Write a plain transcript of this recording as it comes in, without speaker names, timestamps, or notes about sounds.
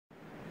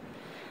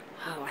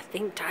Oh, I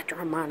think Dr.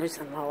 Romano's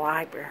in the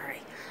library.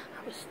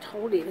 I was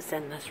told he was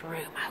in this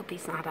room. I hope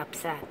he's not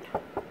upset.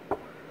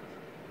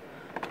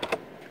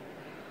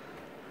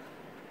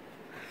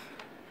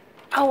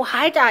 Oh,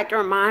 hi, Dr.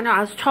 Romano. I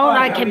was told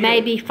I could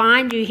maybe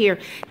find you here.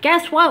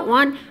 Guess what?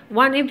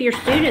 One of your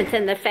students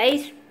in the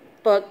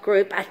Facebook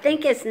group, I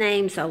think his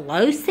name's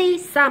Alosi,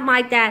 something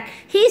like that.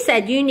 He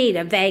said you need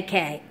a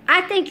vacay.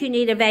 I think you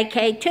need a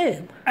vacay,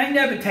 too. I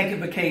never take a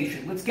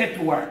vacation. Let's get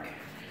to work.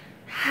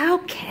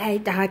 Okay,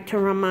 Dr.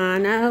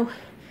 Romano.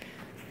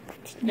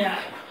 Now,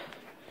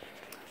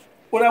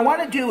 what I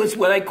want to do is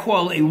what I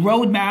call a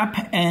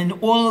roadmap, and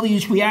all of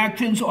these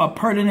reactions are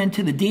pertinent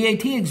to the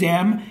DAT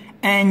exam,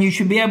 and you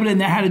should be able to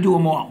know how to do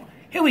them all.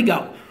 Here we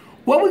go.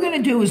 What we're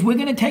going to do is we're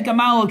going to take a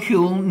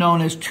molecule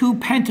known as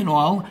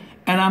 2-pentanol,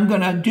 and I'm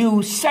going to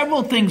do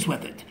several things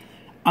with it.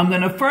 I'm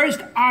going to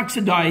first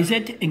oxidize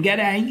it and get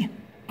A.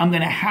 I'm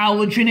going to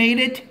halogenate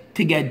it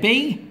to get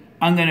B.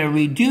 I'm going to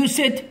reduce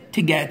it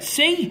to get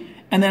C.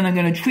 And then I'm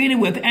going to treat it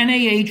with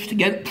NaH to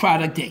get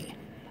product E.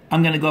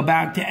 I'm going to go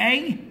back to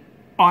A,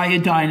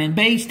 iodine and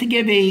base to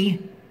give E,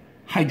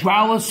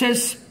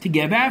 hydrolysis to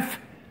give F,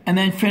 and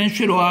then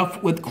finish it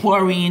off with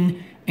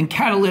chlorine and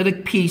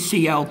catalytic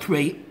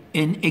PCl3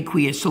 in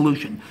aqueous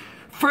solution.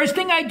 First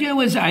thing I do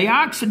is I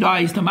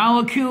oxidize the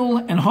molecule,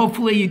 and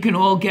hopefully you can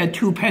all get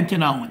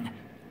 2-pentanone.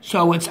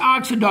 So it's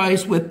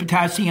oxidized with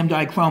potassium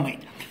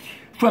dichromate.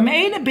 From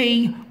A to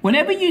B,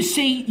 whenever you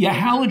see you're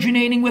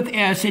halogenating with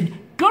acid,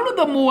 go to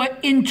the more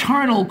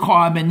internal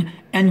carbon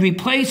and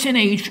replace an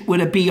H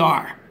with a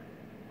Br.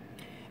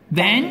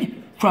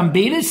 Then, from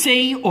B to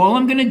C, all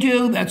I'm going to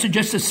do, that's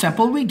just a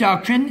simple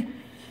reduction.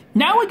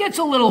 Now it gets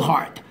a little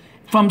hard.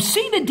 From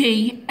C to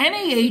D,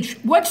 NaH,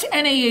 what's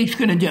NaH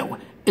going to do?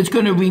 It's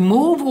going to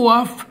remove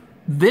off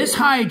this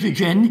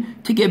hydrogen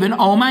to give an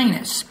O-.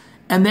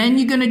 And then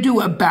you're going to do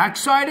a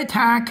backside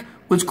attack,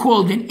 what's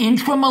called an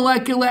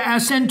intramolecular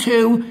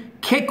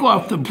SN2, kick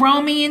off the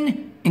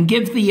bromine, and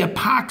give the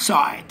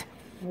epoxide.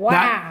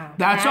 Wow.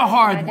 That's a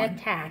hard one.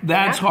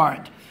 That's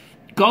hard.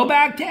 Go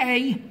back to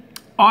A,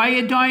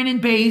 iodine and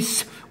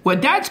base.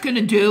 What that's going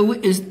to do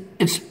is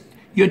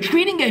you're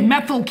treating a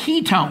methyl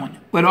ketone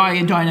with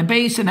iodine and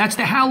base, and that's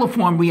the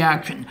haloform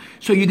reaction.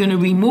 So you're going to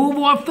remove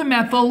off the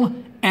methyl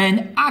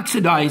and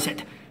oxidize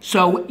it.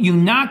 So you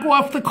knock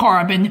off the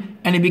carbon,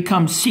 and it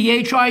becomes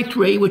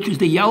CHI3, which is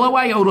the yellow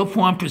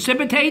iodoform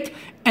precipitate,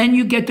 and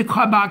you get the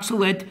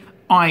carboxylate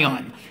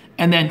ion.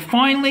 And then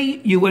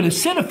finally, you would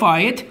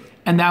acidify it,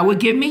 and that would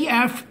give me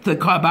F, the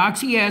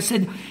carboxy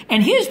acid.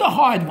 And here's the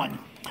hard one.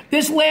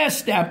 This last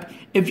step,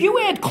 if you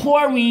add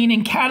chlorine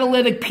and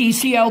catalytic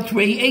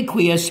PCl3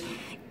 aqueous,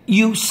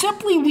 you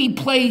simply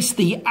replace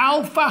the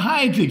alpha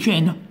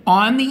hydrogen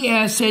on the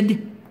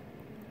acid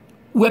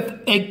with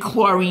a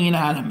chlorine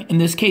atom, in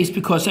this case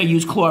because I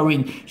use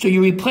chlorine. So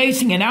you're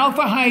replacing an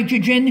alpha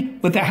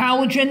hydrogen with a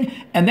halogen,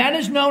 and that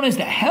is known as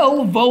the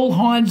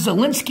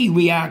Hell-Volhon-Zelinsky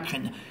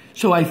reaction.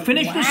 So I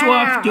finished this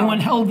off doing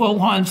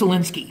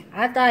Hell-Volhon-Zelinsky.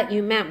 I thought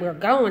you meant we're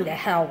going to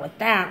hell with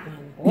that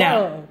one. Whoa.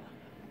 Now,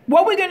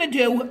 what we're going to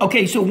do,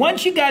 okay, so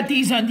once you got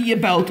these under your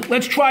belt,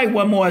 let's try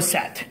one more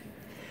set.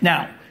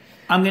 Now,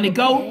 I'm going to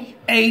go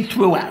A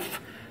through F.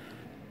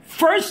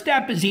 First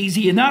step is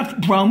easy enough.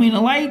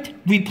 Brominolate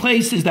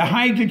replaces the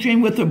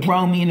hydrogen with the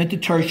bromine at the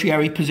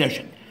tertiary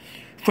position.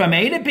 From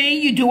A to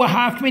B, you do a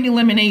Hofmann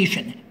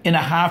elimination. In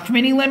a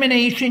Hofmann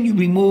elimination, you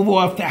remove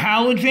off the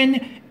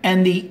halogen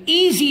and the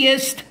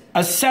easiest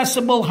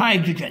accessible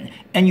hydrogen,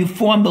 and you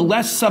form the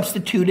less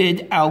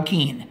substituted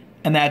alkene,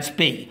 and that's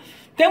B.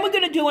 Then we're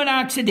going to do an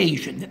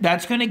oxidation.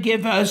 That's going to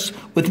give us,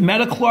 with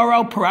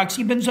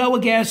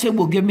metachloroperoxybenzoic acid,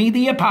 will give me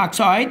the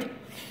epoxide.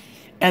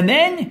 And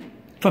then,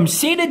 from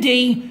C to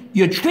D,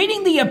 you're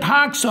treating the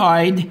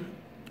epoxide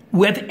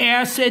with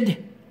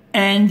acid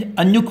and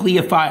a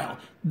nucleophile.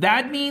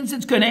 That means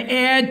it's going to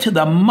add to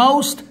the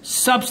most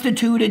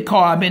substituted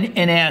carbon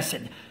in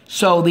acid.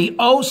 So the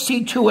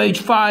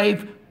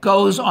OC2H5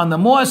 goes on the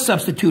more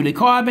substituted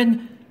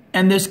carbon,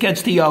 and this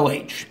gets the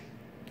OH.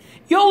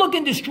 You'll look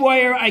in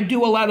Destroyer, I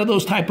do a lot of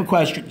those type of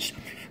questions.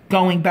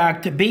 Going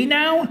back to B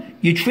now,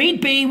 you treat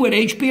B with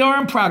HBr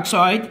and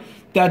peroxide.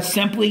 That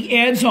simply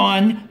adds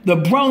on the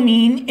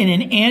bromine in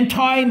an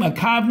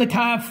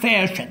anti-Markovnikov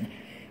fashion.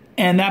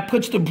 And that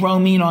puts the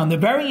bromine on the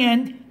very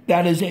end.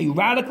 That is a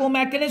radical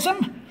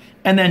mechanism.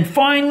 And then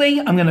finally,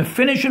 I'm going to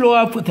finish it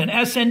off with an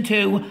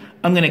SN2.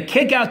 I'm going to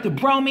kick out the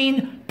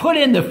bromine, put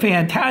in the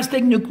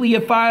fantastic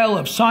nucleophile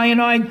of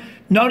cyanide.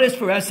 Notice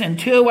for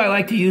SN2, I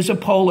like to use a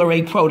polar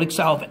aprotic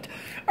solvent.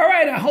 All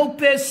right, I hope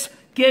this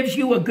gives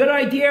you a good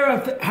idea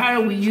of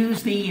how we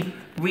use the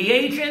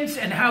reagents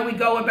and how we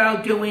go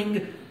about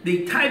doing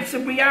the types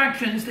of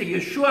reactions that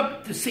you're sure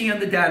to see on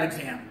the DAT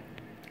exam.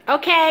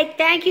 Okay,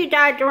 thank you,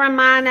 Dr.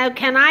 Romano.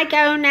 Can I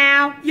go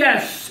now?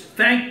 Yes,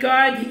 thank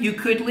God you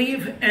could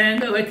leave,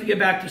 and I'd like to get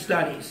back to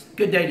studies.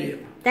 Good day to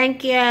you.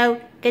 Thank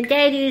you. Good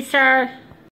day to you, sir.